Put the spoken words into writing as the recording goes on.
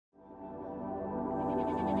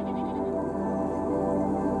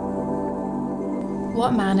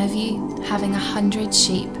What man of you, having 100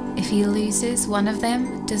 sheep, if he loses one of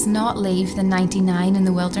them, does not leave the 99 in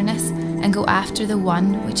the wilderness and go after the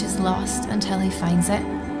one which is lost until he finds it?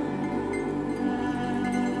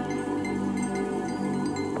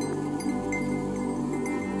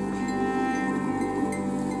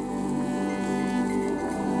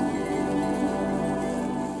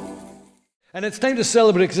 And it's time to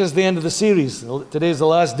celebrate because it's the end of the series. Today's the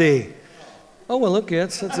last day. Oh, well, okay,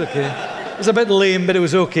 that's okay. It was a bit lame, but it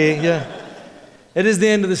was okay, yeah. It is the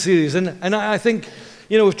end of the series. And I think,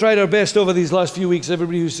 we've tried our best over these last few weeks,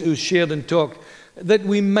 everybody who's shared and talked, that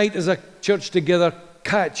we might, as a church together,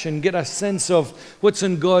 catch and get a sense of what's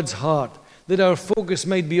in God's heart, that our focus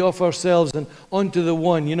might be off ourselves and onto the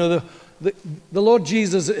one. The Lord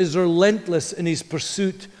Jesus is relentless in his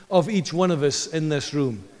pursuit of each one of us in this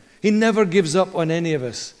room. He never gives up on any of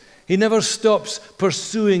us. He never stops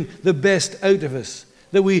pursuing the best out of us.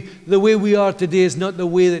 The way we are today is not the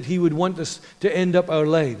way that he would want us to end up our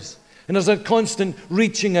lives. And there's that constant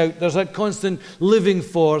reaching out. There's that constant living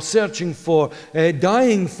for, searching for,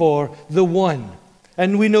 dying for the one.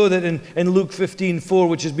 And we know that in Luke 15:4,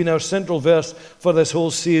 which has been our central verse for this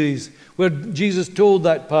whole series, where Jesus told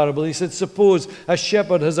that parable, he said, suppose a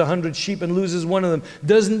shepherd has 100 sheep and loses one of them.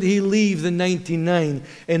 Doesn't he leave the 99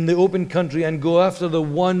 in the open country and go after the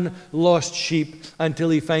one lost sheep until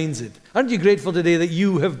he finds it? Aren't you grateful today that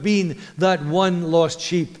you have been that one lost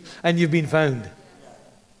sheep and you've been found?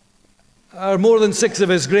 Are more than 6 of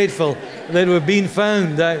us grateful that we've been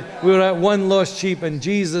found, that we were at one lost sheep and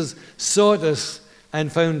Jesus sought us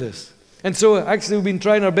and found us? And so actually we've been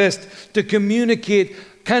trying our best to communicate,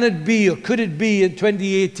 can it be or could it be in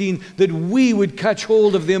 2018 that we would catch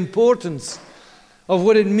hold of the importance of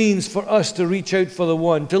what it means for us to reach out for the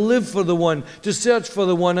one, to live for the one, to search for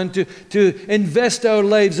the one, and to invest our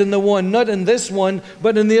lives in the one, not in this one,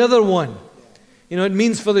 but in the other one. It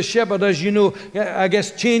means for the shepherd, as you know, I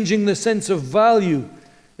guess changing the sense of value.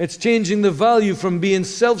 It's changing the value from being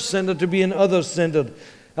self-centered to being other-centered.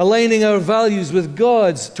 Aligning our values with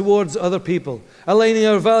God's towards other people. Aligning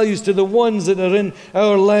our values to the ones that are in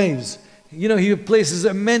our lives. He places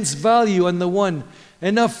immense value on the one.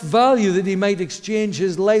 Enough value that he might exchange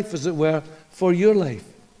his life, as it were, for your life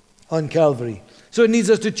on Calvary. So it needs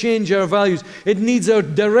us to change our values. It needs our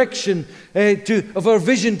direction of our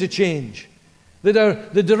vision to change.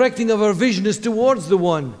 That the directing of our vision is towards the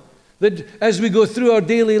one. That as we go through our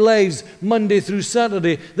daily lives, Monday through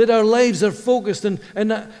Saturday, that our lives are focused and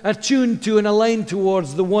attuned to and aligned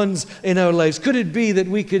towards the ones in our lives. Could it be that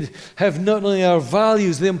we could have not only our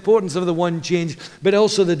values, the importance of the one changed, but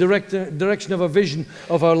also the direction of our vision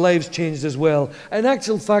of our lives changed as well? In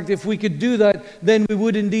actual fact, if we could do that, then we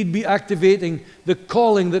would indeed be activating the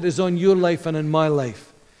calling that is on your life and in my life.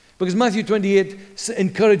 Because Matthew 28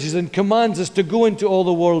 encourages and commands us to go into all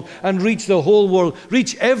the world and reach the whole world,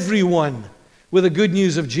 reach everyone with the good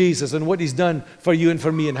news of Jesus and what he's done for you and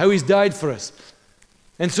for me and how he's died for us.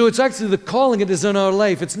 And so it's actually the calling that is on our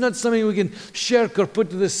life. It's not something we can shirk or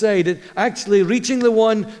put to the side. Actually, reaching the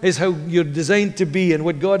one is how you're designed to be and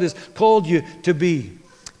what God has called you to be.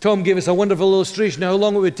 Tom gave us a wonderful illustration of how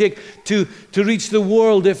long it would take to reach the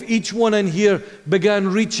world if each one in here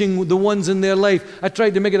began reaching the ones in their life. I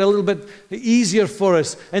tried to make it a little bit easier for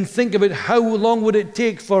us and think about how long would it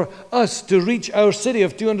take for us to reach our city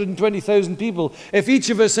of 220,000 people if each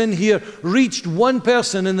of us in here reached one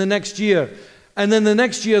person in the next year. And then the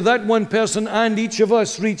next year, that one person and each of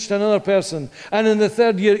us reached another person. And in the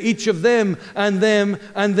third year, each of them and them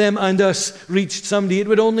and them and us reached somebody. It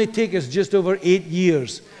would only take us just over 8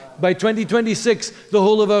 years. By 2026, the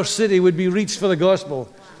whole of our city would be reached for the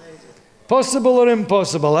gospel. Possible or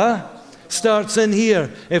impossible, huh? Starts in here.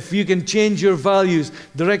 If you can change your values,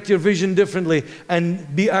 direct your vision differently,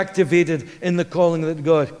 and be activated in the calling that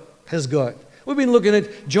God has got. We've been looking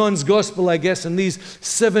at John's gospel, I guess, and these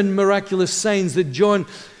 7 miraculous signs that John,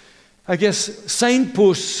 I guess,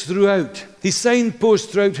 signposts throughout. He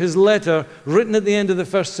signposts throughout his letter written at the end of the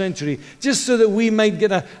first century, just so that we might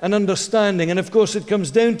get an understanding. And of course, it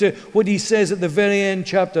comes down to what he says at the very end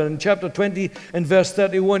chapter. In chapter 20 and verse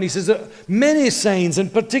 31, he says that many signs,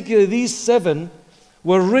 and particularly these 7,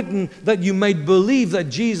 were written that you might believe that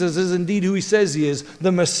Jesus is indeed who he says he is,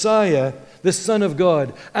 the Messiah, the Son of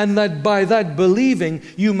God, and that by that believing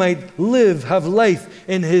you might live, have life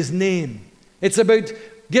in his name. It's about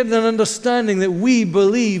getting an understanding that we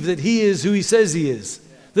believe that he is who he says he is.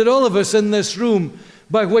 That all of us in this room,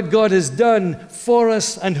 by what God has done for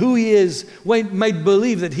us and who he is, might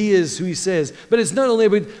believe that he is who he says. But it's not only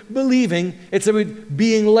about believing, it's about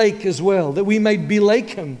being like as well. That we might be like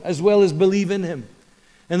him as well as believe in him.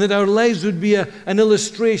 and that our lives would be an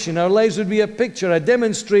illustration, our lives would be a picture, a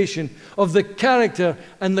demonstration of the character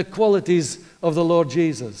and the qualities of the Lord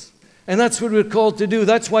Jesus. And that's what we're called to do.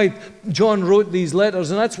 That's why John wrote these letters,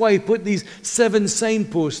 and that's why he put these 7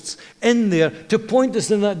 signposts in there to point us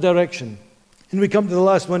in that direction. And we come to the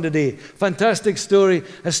last one today. Fantastic story,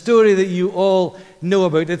 a story that you all know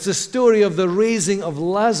about. It's a story of the raising of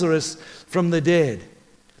Lazarus from the dead.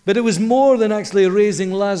 But it was more than actually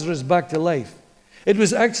raising Lazarus back to life. It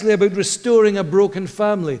was actually about restoring a broken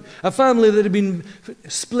family, a family that had been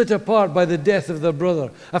split apart by the death of their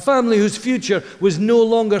brother, a family whose future was no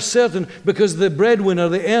longer certain because the breadwinner,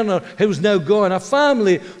 the earner, was now gone, a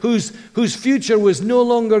family whose future was no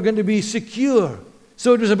longer going to be secure.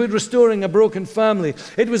 So it was about restoring a broken family.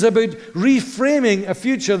 It was about reframing a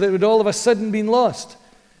future that had all of a sudden been lost.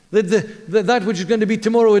 That which is going to be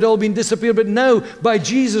tomorrow had all been disappeared. But now, by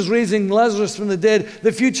Jesus raising Lazarus from the dead,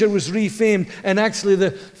 the future was refamed. And actually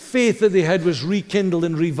the faith that they had was rekindled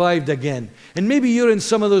and revived again. And maybe you're in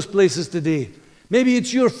some of those places today. Maybe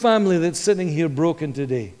it's your family that's sitting here broken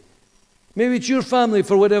today. Maybe it's your family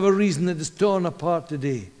for whatever reason that is torn apart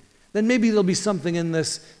today. Then maybe there'll be something in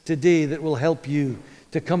this today that will help you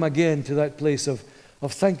to come again to that place of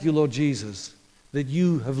thank you, Lord Jesus, that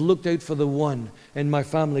you have looked out for the one and my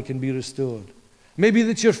family can be restored. Maybe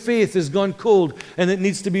that your faith has gone cold and it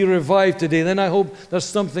needs to be revived today. Then I hope there's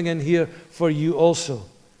something in here for you also.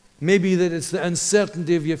 Maybe that it's the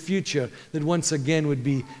uncertainty of your future that once again would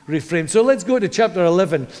be reframed. So let's go to chapter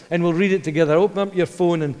 11 and we'll read it together. Open up your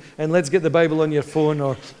phone and let's get the Bible on your phone,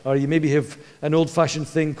 or you maybe have an old-fashioned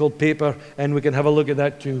thing called paper and we can have a look at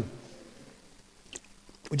that too.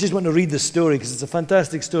 We just want to read the story because it's a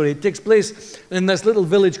fantastic story. It takes place in this little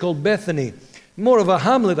village called Bethany. More of a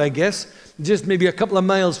hamlet, I guess, just maybe a couple of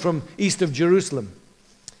miles from east of Jerusalem.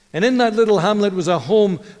 And in that little hamlet was a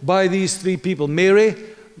home by these 3 people, Mary,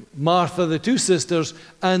 Martha, the 2 sisters,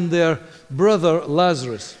 and their brother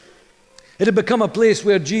Lazarus. It had become a place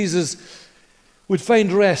where Jesus would find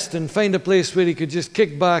rest and find a place where he could just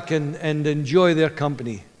kick back and enjoy their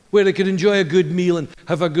company, where he could enjoy a good meal and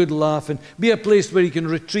have a good laugh and be a place where he can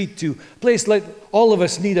retreat to. A place like all of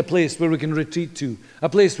us need a place where we can retreat to, a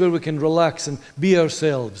place where we can relax and be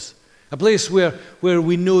ourselves, a place where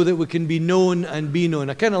we know that we can be known and be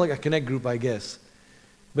known, kind of like a connect group, I guess.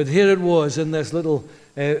 But here it was in this little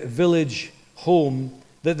village home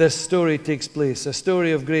that this story takes place, a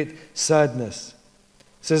story of great sadness.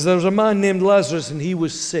 It says there was a man named Lazarus and he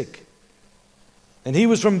was sick. And he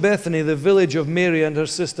was from Bethany, the village of Mary and her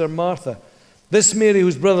sister Martha. This Mary,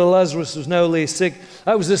 whose brother Lazarus was now lay sick,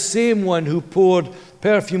 that was the same one who poured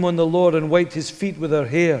perfume on the Lord and wiped his feet with her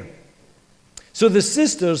hair. So the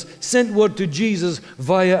sisters sent word to Jesus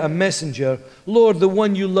via a messenger, Lord, the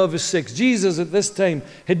one you love is sick. Jesus at this time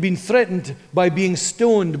had been threatened by being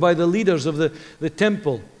stoned by the leaders of the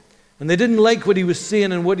temple. And they didn't like what he was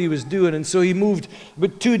saying and what he was doing. And so he moved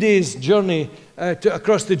about 2 days' journey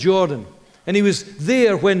across the Jordan. And he was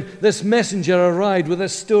there when this messenger arrived with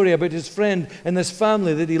this story about his friend and this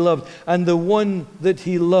family that he loved. And the one that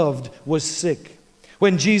he loved was sick.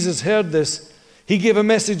 When Jesus heard this, he gave a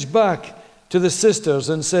message back to the sisters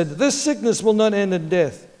and said, this sickness will not end in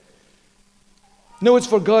death. No, it's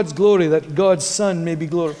for God's glory, that God's Son may be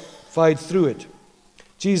glorified through it.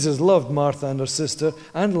 Jesus loved Martha and her sister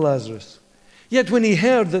and Lazarus. Yet when he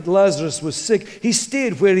heard that Lazarus was sick, he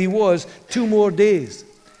stayed where he was 2 more days.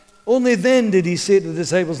 Only then did he say to the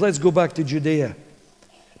disciples, let's go back to Judea.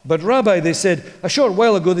 But Rabbi, they said, a short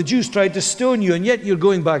while ago the Jews tried to stone you, and yet you're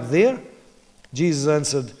going back there? Jesus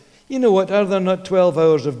answered, you know what, are there not 12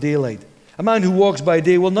 hours of daylight? A man who walks by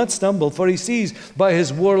day will not stumble, for he sees by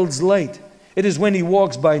his world's light. It is when he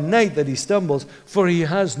walks by night that he stumbles, for he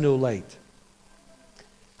has no light.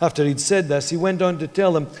 After he'd said this, he went on to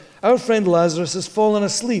tell them, our friend Lazarus has fallen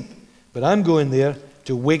asleep, but I'm going there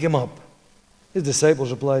to wake him up. His disciples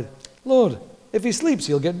replied, Lord, if he sleeps,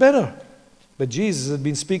 he'll get better. But Jesus had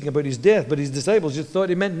been speaking about his death, but his disciples just thought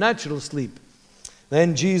he meant natural sleep.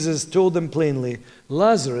 Then Jesus told them plainly,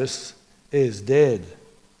 Lazarus is dead.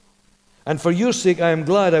 And for your sake I am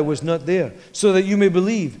glad I was not there, so that you may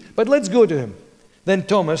believe. But let's go to him. Then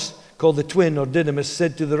Thomas, called the twin or Didymus,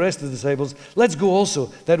 said to the rest of the disciples, let's go also,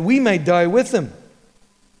 that we might die with him.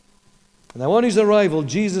 Now on his arrival,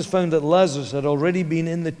 Jesus found that Lazarus had already been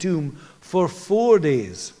in the tomb for 4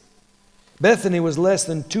 days. Bethany was less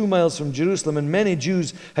than 2 miles from Jerusalem, and many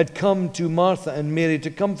Jews had come to Martha and Mary to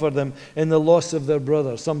comfort them in the loss of their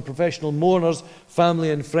brother. Some professional mourners,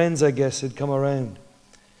 family and friends, I guess, had come around.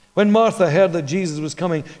 When Martha heard that Jesus was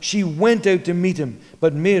coming, she went out to meet him,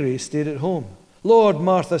 but Mary stayed at home. Lord,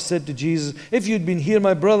 Martha said to Jesus, if you'd been here,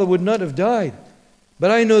 my brother would not have died.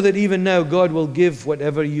 But I know that even now God will give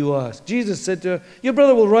whatever you ask." Jesus said to her, "Your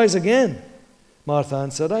brother will rise again." Martha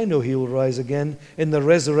answered, "I know he will rise again in the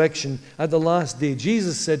resurrection at the last day."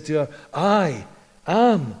 Jesus said to her, "I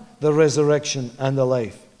am the resurrection and the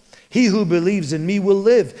life. He who believes in me will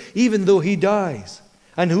live, even though he dies.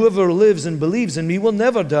 And whoever lives and believes in me will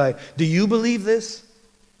never die. Do you believe this?"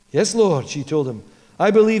 "Yes, Lord," she told him. "I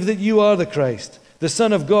believe that you are the Christ, the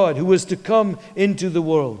Son of God, who is to come into the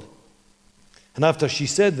world." And after she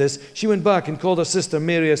said this, she went back and called her sister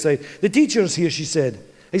Mary aside. "The teacher is here," she said.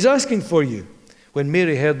 "He's asking for you." When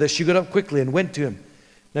Mary heard this, she got up quickly and went to him.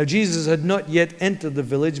 Now Jesus had not yet entered the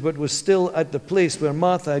village, but was still at the place where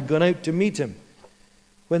Martha had gone out to meet him.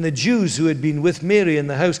 When the Jews who had been with Mary in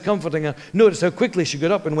the house comforting her noticed how quickly she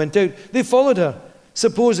got up and went out, they followed her,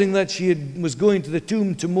 supposing that she was going to the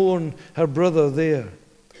tomb to mourn her brother there.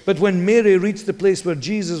 But when Mary reached the place where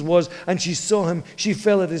Jesus was and she saw him, she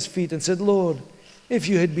fell at his feet and said, "Lord, if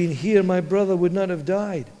you had been here, my brother would not have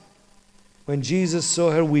died." When Jesus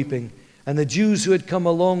saw her weeping, and the Jews who had come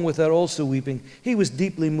along with her also weeping, he was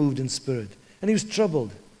deeply moved in spirit, and he was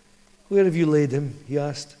troubled. "Where have you laid him?" he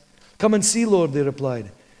asked. "Come and see, Lord," they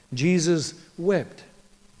replied. Jesus wept.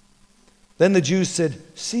 Then the Jews said,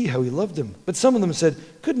 "See how he loved him." But some of them said,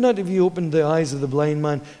 "Could not have you opened the eyes of the blind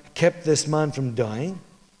man, kept this man from dying?"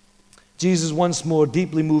 Jesus, once more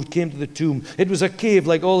deeply moved, came to the tomb. It was a cave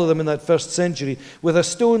like all of them in that first century, with a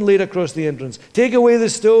stone laid across the entrance. "Take away the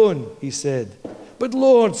stone," he said. "But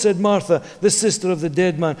Lord," said Martha, the sister of the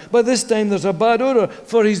dead man, "by this time there's a bad odor,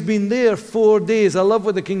 for he's been there 4 days." I love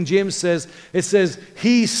what the King James says. It says,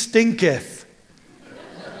 "He stinketh."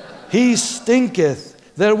 He stinketh.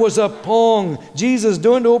 There was a pong. Jesus,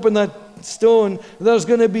 don't open that stone. There's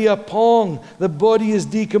going to be a pong. The body is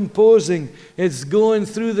decomposing. It's going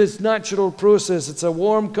through this natural process. It's a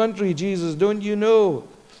warm country, Jesus, don't you know?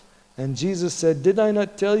 And Jesus said, "Did I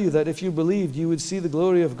not tell you that if you believed, you would see the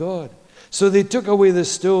glory of God?" So they took away the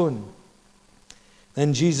stone.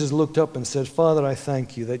 Then Jesus looked up and said, "Father, I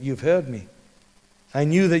thank you that you've heard me. I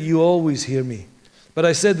knew that you always hear me. But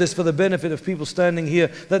I said this for the benefit of people standing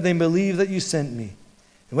here, that they believe that you sent me."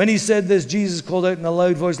 And when he said this, Jesus called out in a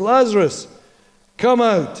loud voice, "Lazarus, come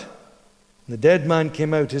out." And the dead man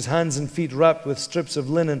came out, his hands and feet wrapped with strips of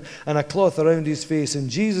linen and a cloth around his face. And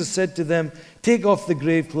Jesus said to them, "Take off the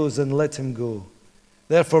grave clothes and let him go."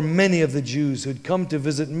 Therefore many of the Jews who had come to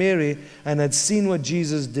visit Mary and had seen what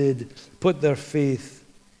Jesus did put their faith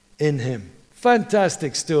in him.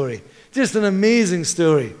 Fantastic story. Just an amazing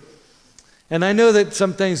story. And I know that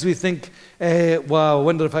sometimes we think, wow, I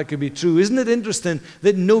wonder if that could be true. Isn't it interesting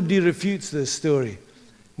that nobody refutes this story?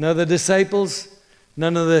 None of the disciples,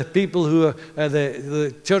 none of the people who are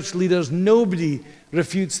the church leaders, nobody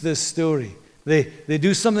refutes this story. They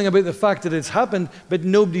do something about the fact that it's happened, but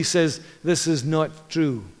nobody says this is not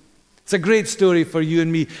true. It's a great story for you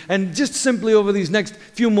and me. And just simply over these next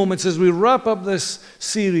few moments as we wrap up this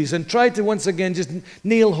series and try to once again just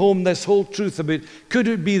nail home this whole truth about, could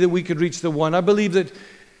it be that we could reach the one? I believe that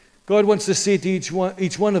God wants to say to each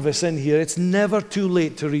one of us in here, it's never too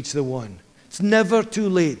late to reach the one. It's never too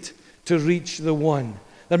late to reach the one.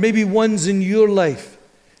 There may be ones in your life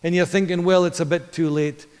and you're thinking, well, it's a bit too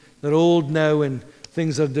late. They're old now and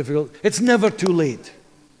things are difficult. It's never too late.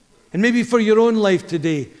 And maybe for your own life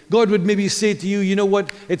today, God would maybe say to you, you know what?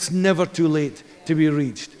 It's never too late to be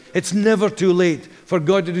reached. It's never too late for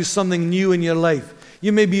God to do something new in your life.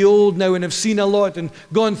 You may be old now and have seen a lot and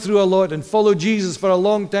gone through a lot and followed Jesus for a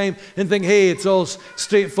long time and think, hey, it's all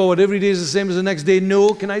straightforward. Every day is the same as the next day.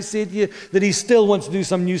 No, can I say to you that he still wants to do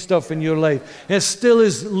some new stuff in your life? He still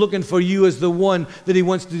is looking for you as the one that he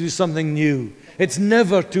wants to do something new. It's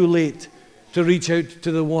never too late to reach out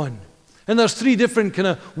to the one. And there's three different kind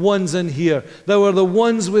of ones in here. There were the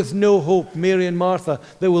ones with no hope, Mary and Martha,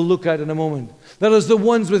 that we'll look at in a moment. There is the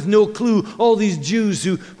ones with no clue, all these Jews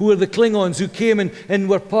who were the Klingons, who came and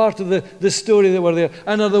were part of the story that were there.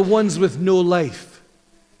 And are the ones with no life,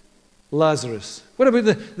 Lazarus. What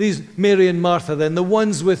about these Mary and Martha then, the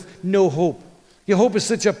ones with no hope? Your hope is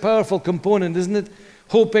such a powerful component, isn't it?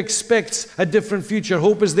 Hope expects a different future.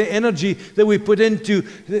 Hope is the energy that we put into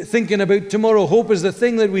thinking about tomorrow. Hope is the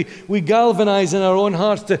thing that we galvanize in our own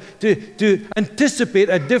hearts to anticipate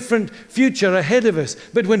a different future ahead of us.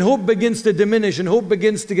 But when hope begins to diminish and hope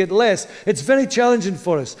begins to get less, it's very challenging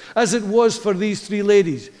for us, as it was for these three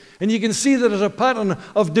ladies. And you can see that there's a pattern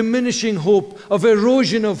of diminishing hope, of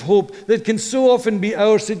erosion of hope that can so often be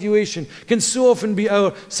our situation, can so often be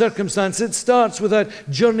our circumstance. It starts with that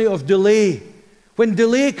journey of delay. When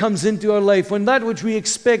delay comes into our life, when that which we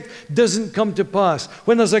expect doesn't come to pass,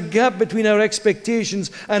 when there's a gap between our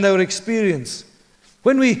expectations and our experience,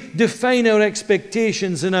 When we define our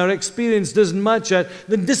expectations and our experience doesn't match that,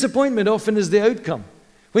 then disappointment often is the outcome.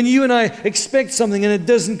 When you and I expect something and it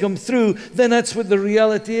doesn't come through, then that's what the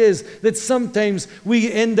reality is. That sometimes we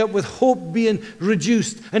end up with hope being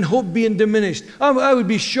reduced and hope being diminished. I would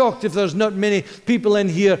be shocked if there's not many people in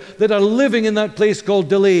here that are living in that place called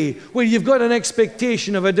delay, where you've got an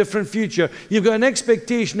expectation of a different future. You've got an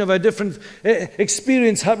expectation of a different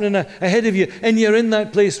experience happening ahead of you, and you're in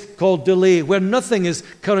that place called delay, where nothing is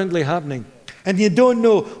currently happening. And you don't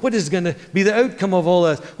know what is going to be the outcome of all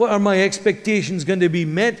that. What are my expectations going to be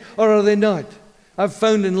met, or are they not? I've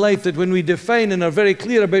found in life that when we define and are very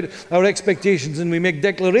clear about our expectations and we make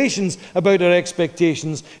declarations about our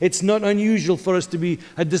expectations, it's not unusual for us to be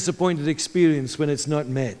a disappointed experience when it's not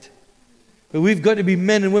met. But we've got to be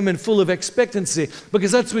men and women full of expectancy,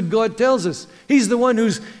 because that's what God tells us. He's the one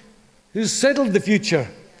who's settled the future.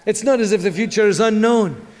 It's not as if the future is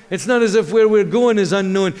unknown. It's not as if where we're going is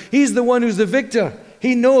unknown. He's the one who's the victor.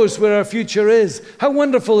 He knows where our future is. How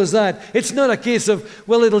wonderful is that? It's not a case of,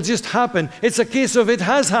 well, it'll just happen. It's a case of it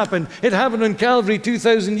has happened. It happened on Calvary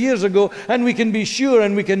 2,000 years ago, and we can be sure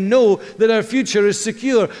and we can know that our future is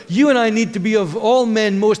secure. You and I need to be of all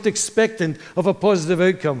men most expectant of a positive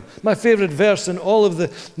outcome. My favorite verse in all of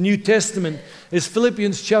the New Testament is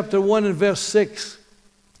Philippians chapter 1 and verse 6.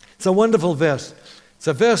 It's a wonderful verse. It's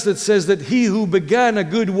a verse that says that he who began a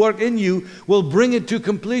good work in you will bring it to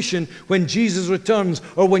completion when Jesus returns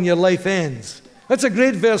or when your life ends. That's a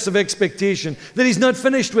great verse of expectation, that he's not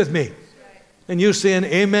finished with me. And you're saying,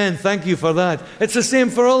 amen, thank you for that. It's the same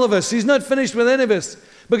for all of us. He's not finished with any of us,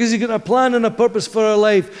 because he's got a plan and a purpose for our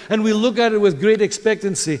life, and we look at it with great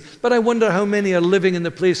expectancy. But I wonder how many are living in the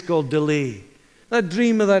place called delay. That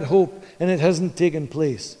dream of that hope, and it hasn't taken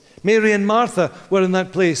place. Mary and Martha were in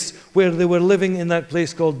that place where they were living in that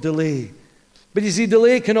place called delay. But you see,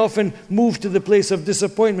 delay can often move to the place of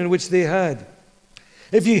disappointment, which they had.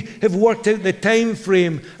 If you have worked out the time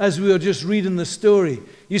frame as we were just reading the story,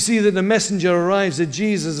 you see that the messenger arrives at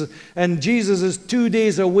Jesus, and Jesus is 2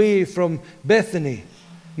 days away from Bethany.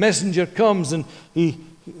 Messenger comes and he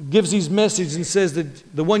gives his message and says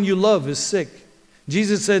that the one you love is sick.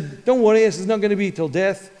 Jesus said, don't worry, this is not going to be till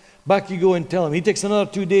death. Back you go and tell him. He takes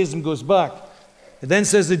another 2 days and goes back. It then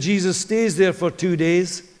says that Jesus stays there for 2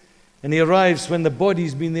 days, and he arrives when the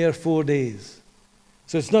body's been there 4 days.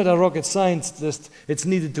 So it's not a rocket science, just it's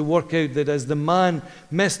needed to work out that as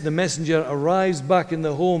the messenger arrives back in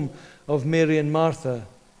the home of Mary and Martha,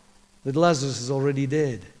 that Lazarus is already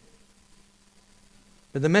dead.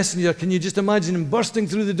 But the messenger, can you just imagine him bursting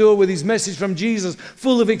through the door with his message from Jesus,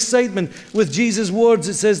 full of excitement, with Jesus' words?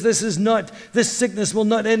 It says, this sickness will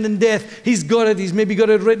not end in death. He's got it. He's maybe got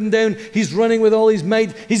it written down. He's running with all his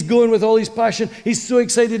might. He's going with all his passion. He's so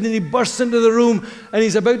excited, and he bursts into the room, and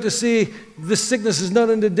he's about to say, this sickness is not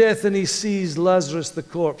unto death, and he sees Lazarus, the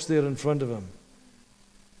corpse, there in front of him.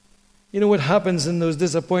 You know what happens in those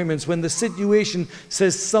disappointments when the situation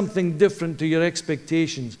says something different to your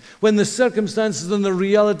expectations, when the circumstances and the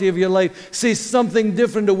reality of your life say something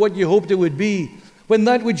different to what you hoped it would be, when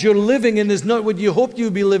that which you're living in is not what you hoped you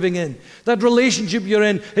would be living in, that relationship you're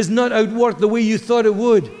in has not outworked the way you thought it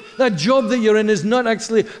would, that job that you're in is not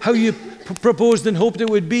actually how you proposed and hoped it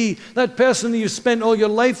would be, that person that you've spent all your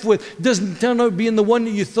life with doesn't turn out being the one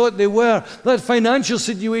that you thought they were, that financial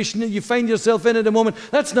situation that you find yourself in at the moment,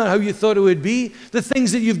 that's not how you thought it would be. The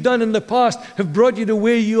things that you've done in the past have brought you to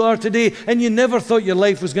where you are today, and you never thought your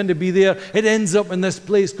life was going to be there. It ends up in this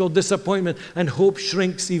place called disappointment, and hope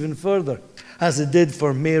shrinks even further, as it did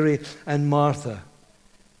for Mary and Martha.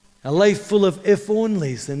 A life full of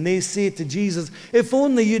if-onlys, and they say to Jesus, if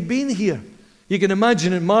only you'd been here. You can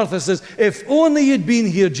imagine it. Martha says, if only you'd been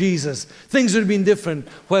here, Jesus, things would have been different.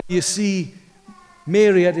 While you see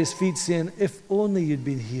Mary at his feet saying, if only you'd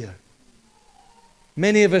been here.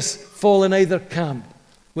 Many of us fall in either camp.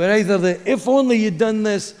 We're either the if only you'd done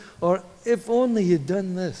this, or if only you'd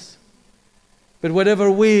done this. But whatever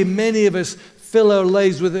way, many of us fill our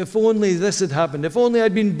lives with, if only this had happened, if only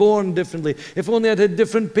I'd been born differently, if only I'd had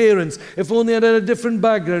different parents, if only I'd had a different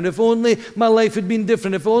background, if only my life had been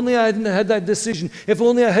different, if only I hadn't had that decision, if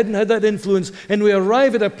only I hadn't had that influence. And we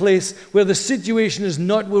arrive at a place where the situation is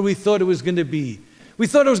not where we thought it was going to be. We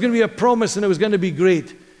thought it was going to be a promise and it was going to be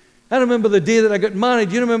great. I remember the day that I got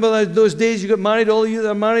married. You remember those days you got married, all of you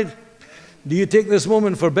that are married? Do you take this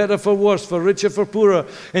woman for better, for worse, for richer, for poorer,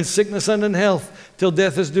 in sickness and in health, till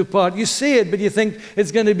death us do part? You say it, but you think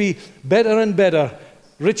it's going to be better and better,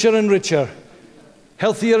 richer and richer,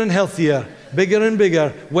 healthier and healthier, Bigger and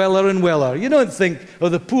bigger, weller and weller. You don't think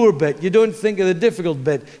of the poor bit. You don't think of the difficult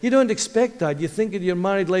bit. You don't expect that. You think that your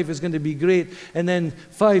married life is going to be great, and then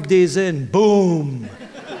 5 days in, boom.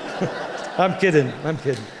 I'm kidding.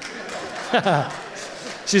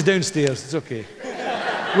 She's downstairs. It's okay.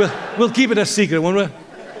 We'll keep it a secret, won't we?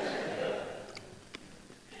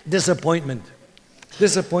 Disappointment.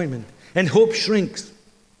 And hope shrinks.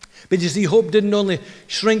 But you see, hope didn't only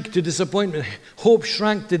shrink to disappointment. Hope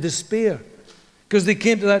shrank to despair. Because they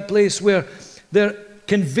came to that place where their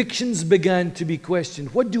convictions began to be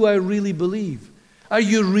questioned. What do I really believe? Are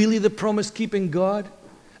you really the promise-keeping God?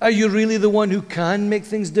 Are you really the one who can make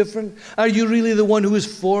things different? Are you really the one who is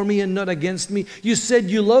for me and not against me? You said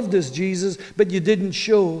you loved us, Jesus, but you didn't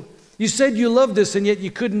show. You said you loved us, and yet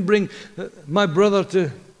you couldn't bring my brother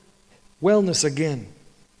to wellness again.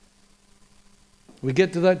 We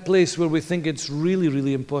get to that place where we think it's really,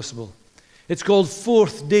 really impossible. It's called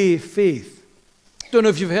fourth-day faith. Don't know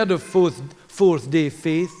if you've heard of fourth-day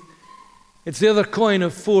faith. It's the other coin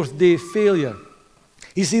of fourth-day failure.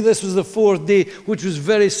 You see, this was the fourth day, which was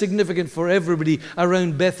very significant for everybody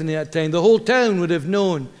around Bethany at that time. The whole town would have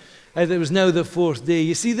known that it was now the fourth day.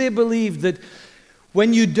 You see, they believed that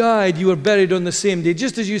when you died, you were buried on the same day.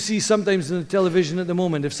 Just as you see sometimes on the television at the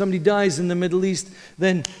moment. If somebody dies in the Middle East,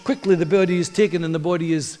 then quickly the body is taken and the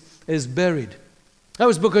body is buried. That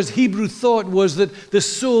was because Hebrew thought was that the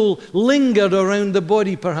soul lingered around the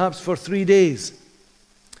body perhaps for 3 days.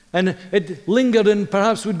 And it lingered and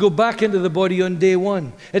perhaps would go back into the body on day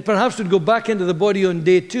 1. It perhaps would go back into the body on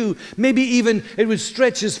day 2. Maybe even it would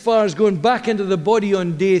stretch as far as going back into the body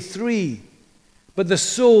on day 3. But the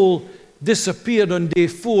soul disappeared on day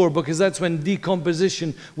 4 because that's when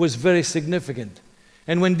decomposition was very significant.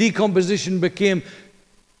 And when decomposition became,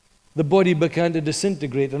 the body began to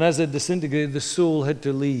disintegrate, and as it disintegrated, the soul had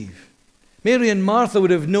to leave. Mary and Martha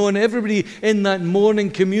would have known, everybody in that mourning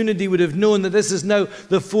community would have known that this is now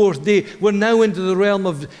the fourth day. We're now into the realm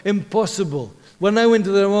of impossible. We're now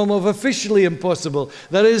into the realm of officially impossible.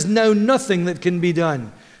 There is now nothing that can be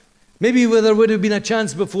done. Maybe there would have been a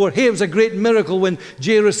chance before. Hey, it was a great miracle when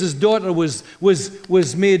Jairus' daughter was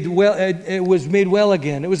made well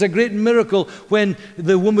again. It was a great miracle when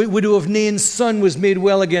the widow of Nain's son was made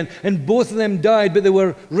well again. And both of them died, but they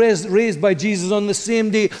were raised by Jesus on the same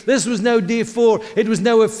day. This was now day 4. It was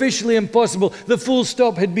now officially impossible. The full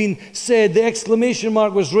stop had been said. The exclamation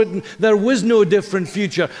mark was written. There was no different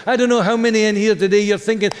future. I don't know how many in here today you're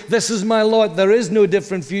thinking, this is my lot. There is no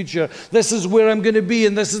different future. This is where I'm going to be,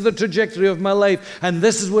 and this is the trajectory of my life, and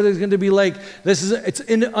this is what it's going to be like.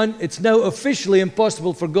 It's now officially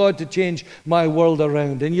impossible for God to change my world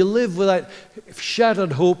around. And you live with that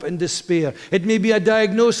shattered hope and despair. It may be a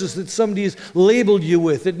diagnosis that somebody has labeled you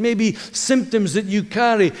with. It may be symptoms that you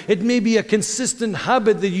carry. It may be a consistent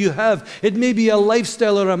habit that you have. It may be a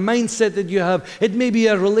lifestyle or a mindset that you have. It may be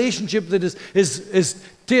a relationship that is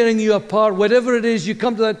tearing you apart. Whatever it is, you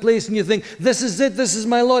come to that place and you think, this is it, this is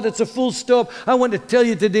my lot, it's a full stop. I want to tell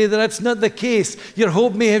you today that that's not the case. Your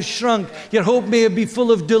hope may have shrunk. Your hope may be full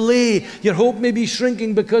of delay. Your hope may be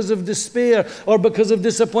shrinking because of despair or because of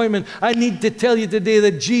disappointment. I need to tell you today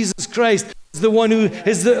that Jesus Christ is the one who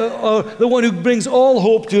is the one who brings all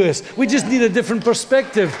hope to us. We just need a different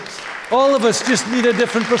perspective. All of us just need a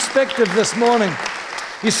different perspective this morning.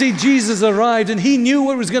 You see, Jesus arrived and he knew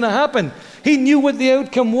what was going to happen. He knew what the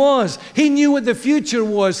outcome was. He knew what the future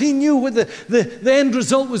was. He knew what the end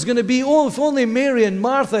result was going to be. Oh, if only Mary and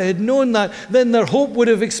Martha had known that, then their hope would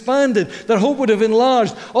have expanded. Their hope would have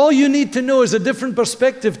enlarged. All you need to know is a different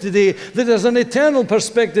perspective today, that there's an eternal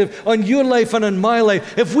perspective on your life and on my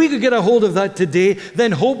life. If we could get a hold of that today,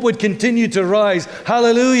 then hope would continue to rise.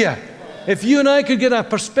 Hallelujah. If you and I could get a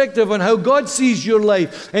perspective on how God sees your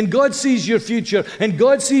life, and God sees your future, and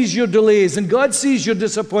God sees your delays, and God sees your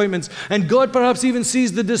disappointments, and God perhaps even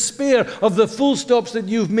sees the despair of the full stops that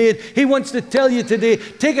you've made, He wants to tell you today,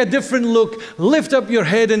 take a different look, lift up your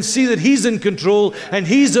head and see that He's in control, and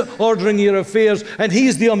He's ordering your affairs, and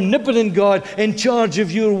He's the omnipotent God in charge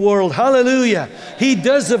of your world. Hallelujah. He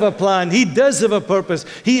does have a plan. He does have a purpose.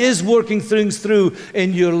 He is working things through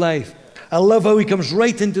in your life. I love how He comes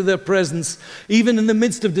right into their presence, even in the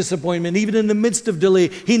midst of disappointment, even in the midst of delay.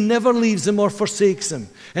 He never leaves them or forsakes them.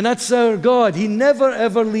 And that's our God. He never,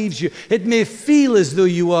 ever leaves you. It may feel as though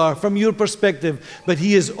you are from your perspective, but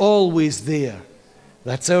He is always there.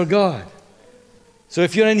 That's our God. So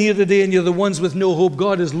if you're in here today and you're the ones with no hope,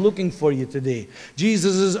 God is looking for you today.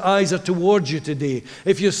 Jesus' eyes are towards you today.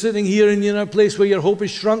 If you're sitting here and you're in a place where your hope is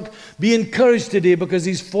shrunk, be encouraged today because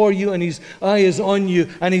He's for you and His eye is on you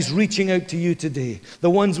and He's reaching out to you today. The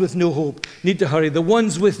ones with no hope need to hurry. The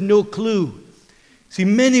ones with no clue. See,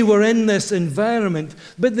 many were in this environment,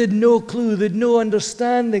 but they'd no clue, they'd no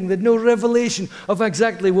understanding, they'd no revelation of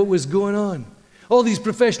exactly what was going on. All these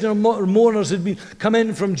professional mourners had come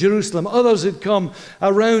in from Jerusalem. Others had come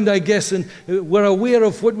around, I guess, and were aware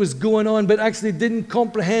of what was going on, but actually didn't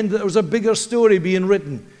comprehend that there was a bigger story being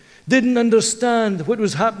written. Didn't understand what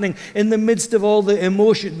was happening in the midst of all the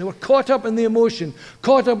emotion. They were caught up in the emotion,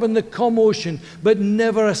 caught up in the commotion, but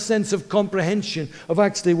never a sense of comprehension of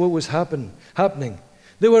actually what was happening.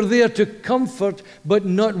 They were there to comfort, but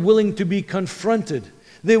not willing to be confronted.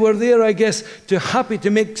 They were there, I guess, happy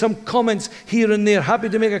to make some comments here and there, happy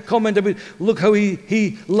to make a comment about, look how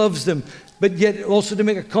he loves them, but yet also to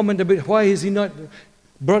make a comment about why has he not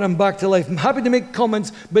brought him back to life. I'm happy to make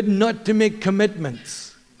comments, but not to make commitments.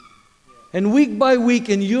 And week by week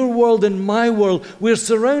in your world and my world, we're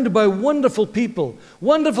surrounded by wonderful people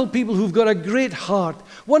who've got a great heart,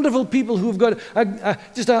 wonderful people who've got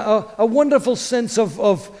just a wonderful sense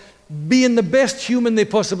of being the best human they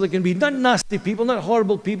possibly can be. Not nasty people, not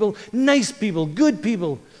horrible people, nice people, good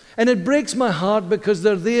people. And it breaks my heart because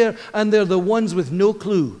they're there and they're the ones with no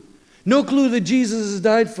clue. No clue that Jesus has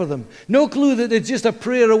died for them. No clue that it's just a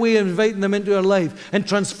prayer away inviting them into our life and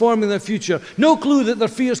transforming their future. No clue that their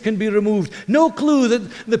fears can be removed. No clue that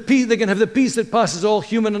they can have the peace that passes all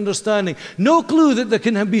human understanding. No clue that they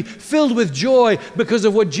can be filled with joy because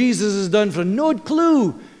of what Jesus has done for them. No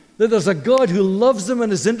clue that there's a God who loves them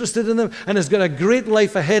and is interested in them and has got a great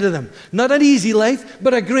life ahead of them. Not an easy life,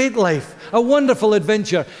 but a great life. A wonderful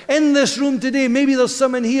adventure. In this room today, maybe there's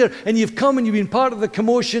some in here and you've come and you've been part of the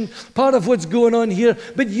commotion, part of what's going on here,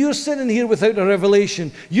 but you're sitting here without a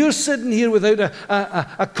revelation. You're sitting here without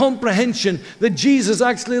a comprehension that Jesus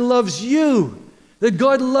actually loves you. That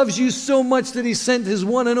God loves you so much that He sent His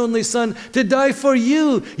one and only Son to die for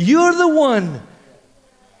you. You're the one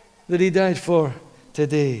that He died for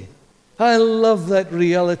today. I love that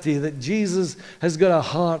reality that Jesus has got a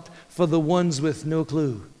heart for the ones with no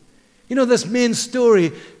clue. You know, this main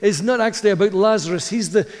story is not actually about Lazarus.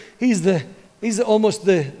 He's almost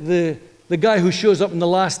the guy who shows up in the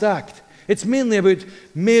last act. It's mainly about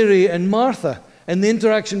Mary and Martha and the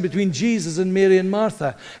interaction between Jesus and Mary and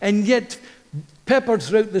Martha. And yet, peppered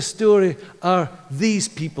throughout the story are these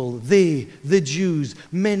people, the Jews,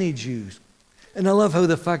 many Jews. And I love how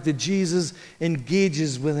the fact that Jesus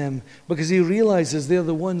engages with them because He realizes they're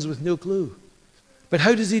the ones with no clue. But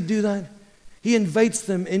how does He do that? He invites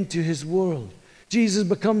them into His world. Jesus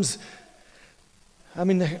becomes, I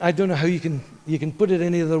don't know how you can put it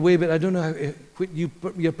any other way, but I don't know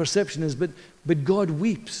what your perception is, but God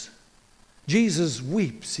weeps. Jesus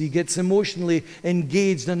weeps. He gets emotionally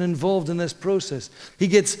engaged and involved in this process. He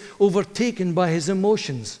gets overtaken by His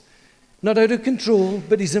emotions. Not out of control,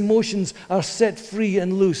 but his emotions are set free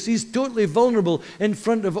and loose. He's totally vulnerable in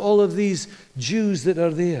front of all of these Jews that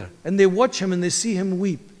are there. And they watch him and they see him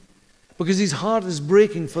weep because his heart is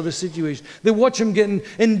breaking for the situation. They watch him getting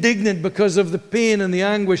indignant because of the pain and the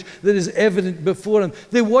anguish that is evident before him.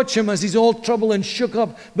 They watch him as he's all troubled and shook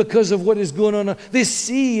up because of what is going on. They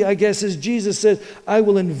see, I guess, as Jesus says, I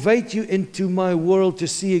will invite you into my world to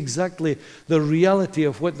see exactly the reality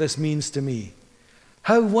of what this means to me.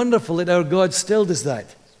 How wonderful that our God still does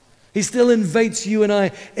that. He still invites you and I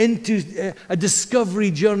into a discovery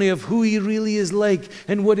journey of who He really is like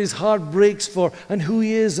and what His heart breaks for and who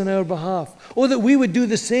He is on our behalf. Oh, that we would do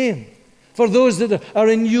the same. For those that are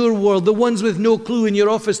in your world, the ones with no clue in your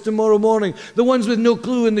office tomorrow morning, the ones with no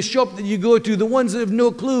clue in the shop that you go to, the ones that have no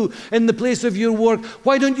clue in the place of your work,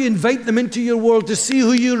 why don't you invite them into your world to see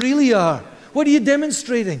who you really are? What are you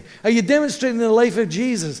demonstrating? Are you demonstrating the life of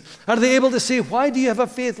Jesus? Are they able to say, why do you have a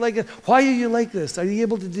faith like it? Why are you like this? Are you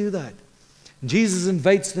able to do that? Jesus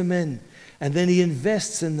invites them in, and then He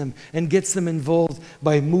invests in them and gets them involved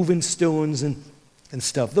by moving stones and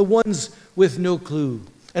stuff. The ones with no clue.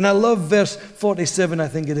 And I love verse 47, I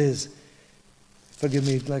think it is. Forgive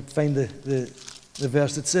me, find the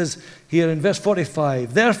verse. It says here in verse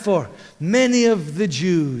 45, therefore, many of the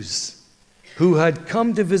Jews who had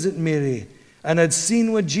come to visit Mary and had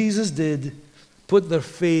seen what Jesus did, put their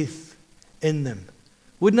faith in them.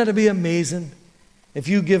 Wouldn't that be amazing if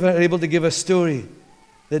you are able to give a story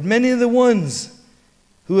that many of the ones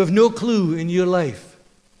who have no clue in your life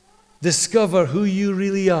discover who you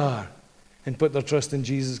really are and put their trust in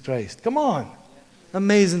Jesus Christ? Come on.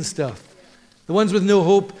 Amazing stuff. The ones with no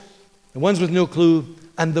hope, the ones with no clue,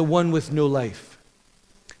 and the one with no life.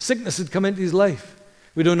 Sickness had come into his life.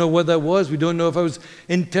 We don't know what that was. We don't know if it was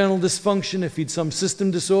internal dysfunction, if he'd some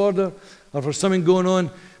system disorder, or if there's something going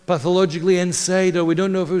on. pathologically inside, or we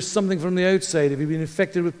don't know if it was something from the outside, if he'd been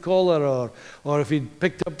infected with cholera, or if he'd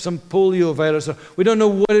picked up some polio virus, or we don't know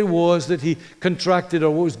what it was that he contracted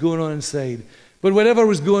or what was going on inside. But whatever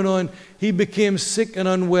was going on, he became sick and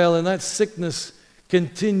unwell, and that sickness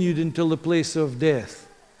continued until the place of death,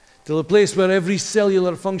 till the place where every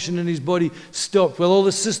cellular function in his body stopped, where all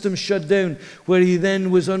the systems shut down, where he then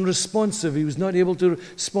was unresponsive. He was not able to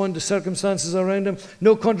respond to circumstances around him.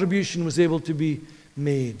 No contribution was able to be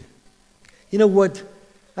made. You know what?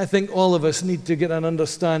 I think all of us need to get an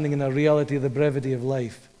understanding and a reality of the brevity of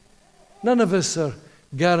life. None of us are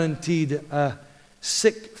guaranteed a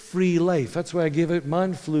sick-free life. That's why I gave out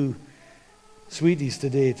man flu sweeties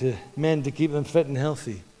today to men to keep them fit and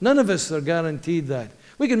healthy. None of us are guaranteed that.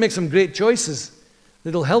 We can make some great choices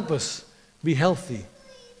that'll help us be healthy.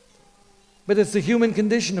 But it's the human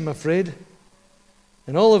condition, I'm afraid.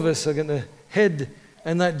 And all of us are going to head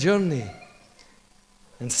in that journey.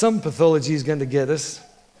 And some pathology is going to get us.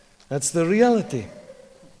 That's the reality.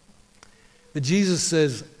 But Jesus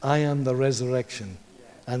says, I am the resurrection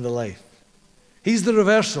and the life. He's the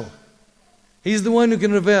reversal. He's the one who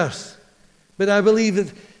can reverse. But I believe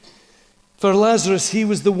that for Lazarus, he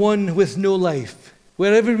was the one with no life.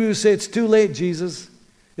 Where everybody would say, it's too late, Jesus.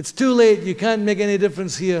 It's too late. You can't make any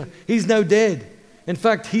difference here. He's now dead. In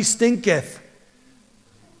fact, he stinketh.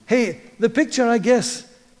 Hey, the picture, I guess,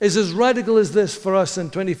 is as radical as this for us in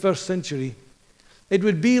 21st century. It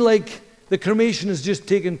would be like the cremation has just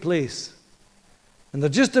taken place. And they're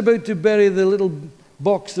just about to bury the little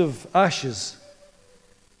box of ashes.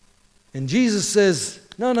 And Jesus says,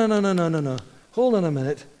 no. Hold on a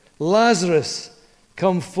minute. Lazarus,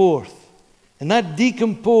 come forth. And that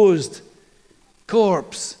decomposed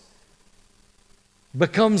corpse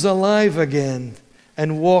becomes alive again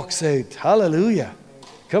and walks out. Hallelujah.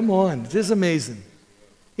 Come on. It is amazing.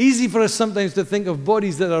 Easy for us sometimes to think of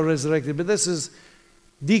bodies that are resurrected, but this is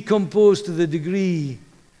decomposed to the degree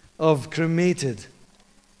of cremated.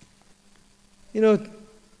 You know,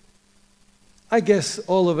 I guess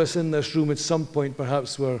all of us in this room at some point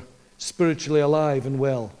perhaps were spiritually alive and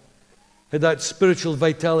well, had that spiritual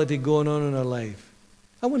vitality going on in our life.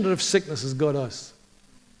 I wonder if sickness has got us.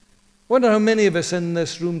 I wonder how many of us in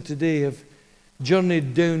this room today have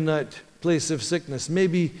journeyed down that place of sickness.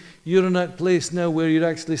 Maybe you're in that place now where you'd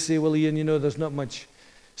actually say, well, Iain, you know, there's not much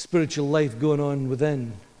spiritual life going on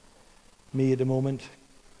within me at the moment.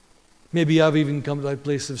 Maybe I've even come to that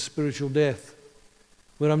place of spiritual death,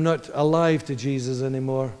 where I'm not alive to Jesus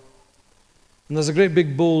anymore. And there's a great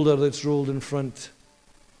big boulder that's rolled in front.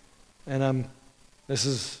 And this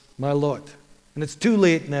is my lot. And it's too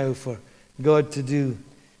late now for God to do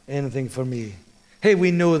anything for me. Hey,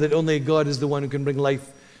 we know that only God is the one who can bring life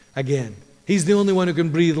again. He's the only one who can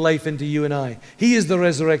breathe life into you and I. He is the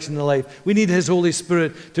resurrection and the life. We need His Holy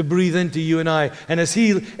Spirit to breathe into you and I. And as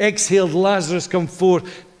He exhaled Lazarus come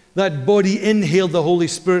forth, that body inhaled the Holy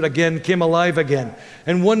Spirit again, came alive again.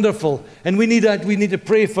 And wonderful. And we need that. We need to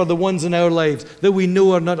pray for the ones in our lives that we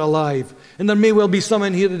know are not alive. And there may well be some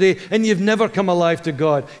in here today, and you've never come alive to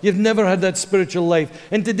God. You've never had that spiritual life.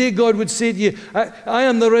 And today God would say to you, I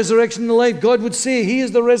am the resurrection and the life. God would say He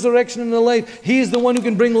is the resurrection and the life. He is the one who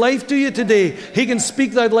can bring life to you today. He can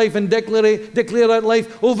speak that life and declare that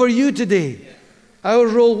life over you today. Our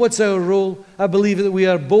role, what's our role? I believe that we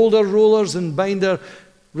are boulder rollers and binder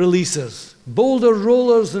releasers. Boulder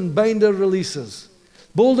rollers and binder releasers.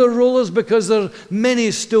 Boulder rollers because there are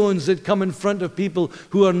many stones that come in front of people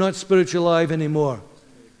who are not spiritually alive anymore.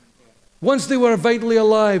 Once they were vitally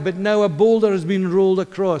alive, but now a boulder has been rolled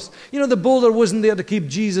across. You know, the boulder wasn't there to keep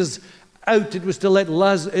Jesus out. It was to let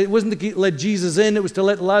it wasn't to let Jesus in. It was to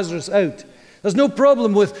let Lazarus out. There's no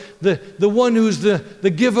problem with the one who's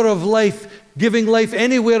the giver of life, giving life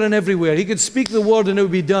anywhere and everywhere. He could speak the word and it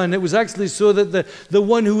would be done. It was actually so that the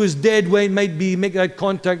one who was dead might make that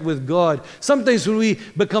contact with God. Sometimes when we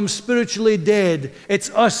become spiritually dead,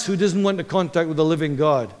 it's us who doesn't want to contact with the living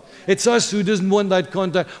God. It's us who doesn't want that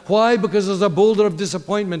contact. Why? Because there's a boulder of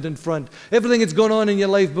disappointment in front. Everything that's gone on in your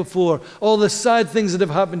life before, all the sad things that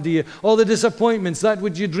have happened to you, all the disappointments, that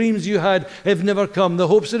which your dreams you had have never come, the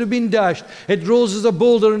hopes that have been dashed, it rolls as a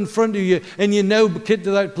boulder in front of you, and you now get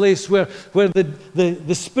to that place where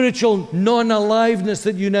the spiritual non-aliveness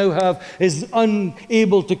that you now have is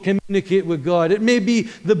unable to communicate with God. It may be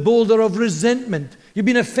the boulder of resentment. You've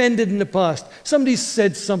been offended in the past. Somebody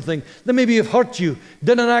said something that maybe have hurt you,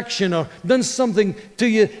 done an action or done something to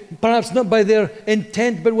you, perhaps not by their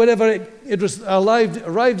intent, but whatever, it was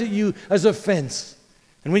arrived at you as offense.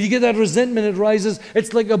 And when you get that resentment, it rises.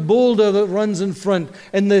 It's like a boulder that runs in front.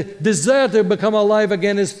 And the desire to become alive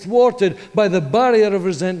again is thwarted by the barrier of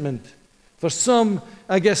resentment. For some,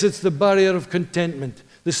 I guess it's the barrier of contentment,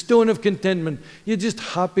 the stone of contentment. You're just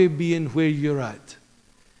happy being where you're at.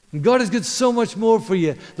 And God has got so much more for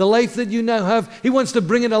you. The life that you now have, He wants to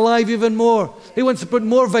bring it alive even more. He wants to put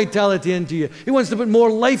more vitality into you. He wants to put more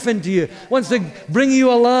life into you. He wants to bring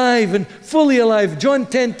you alive and fully alive. John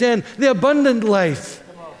 10:10, the abundant life.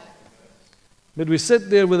 But we sit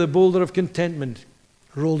there with a boulder of contentment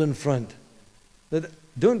rolled in front. That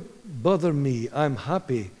don't bother me. I'm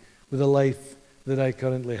happy with the life that I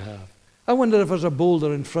currently have. I wonder if there's a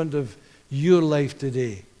boulder in front of your life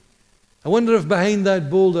today. I wonder if behind that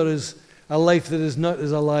boulder is a life that is not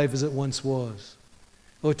as alive as it once was.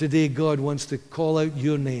 Oh, today God wants to call out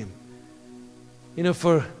your name. You know,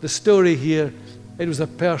 for the story here, it was a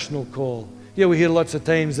personal call. Yeah, we hear lots of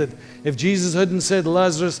times that if Jesus hadn't said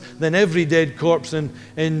Lazarus, then every dead corpse in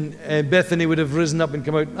Bethany would have risen up and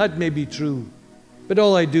come out. That may be true. But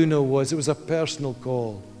all I do know was it was a personal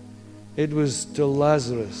call. It was to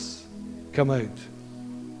Lazarus, come out.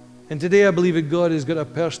 And today I believe that God has got a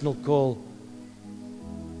personal call,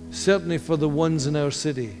 certainly for the ones in our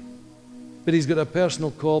city. But He's got a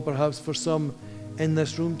personal call perhaps for some in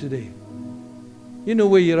this room today. You know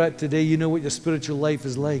where you're at today. You know what your spiritual life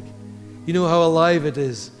is like. You know how alive it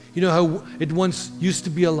is. You know how it once used to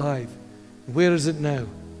be alive. Where is it now?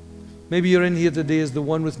 Maybe you're in here today as the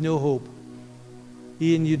one with no hope.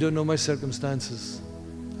 Iain, you don't know my circumstances.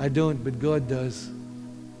 I don't, but God does.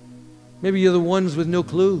 Maybe you're the ones with no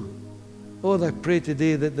clue. Oh, I pray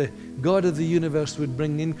today that the God of the universe would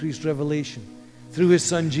bring increased revelation through His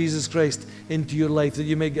Son Jesus Christ into your life, that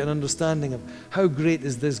you may get an understanding of how great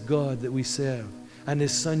is this God that we serve, and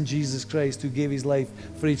His Son Jesus Christ who gave His life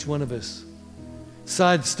for each one of us.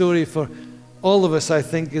 Sad story for all of us, I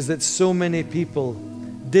think, is that so many people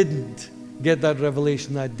didn't get that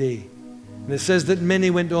revelation that day. And it says that many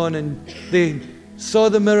went on and they saw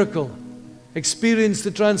the miracle, experienced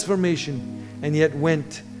the transformation, and yet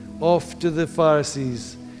went off to the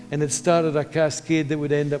Pharisees, and it started a cascade that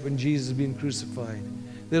would end up in Jesus being crucified.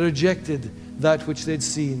 They rejected that which they'd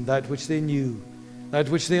seen, that which they knew, that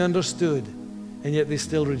which they understood, and yet they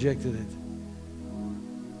still rejected it.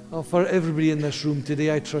 Oh, for everybody in this room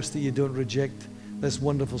today, I trust that you don't reject this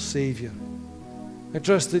wonderful Savior. I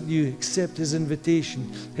trust that you accept His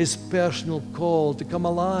invitation, His personal call to come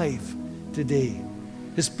alive today,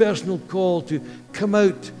 His personal call to come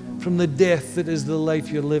out from the death that is the life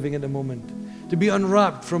you're living at the moment, to be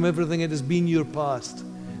unwrapped from everything that has been your past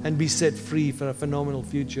and be set free for a phenomenal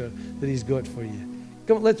future that He's got for you.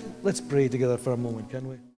 Come on, let's pray together for a moment, can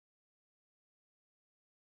we?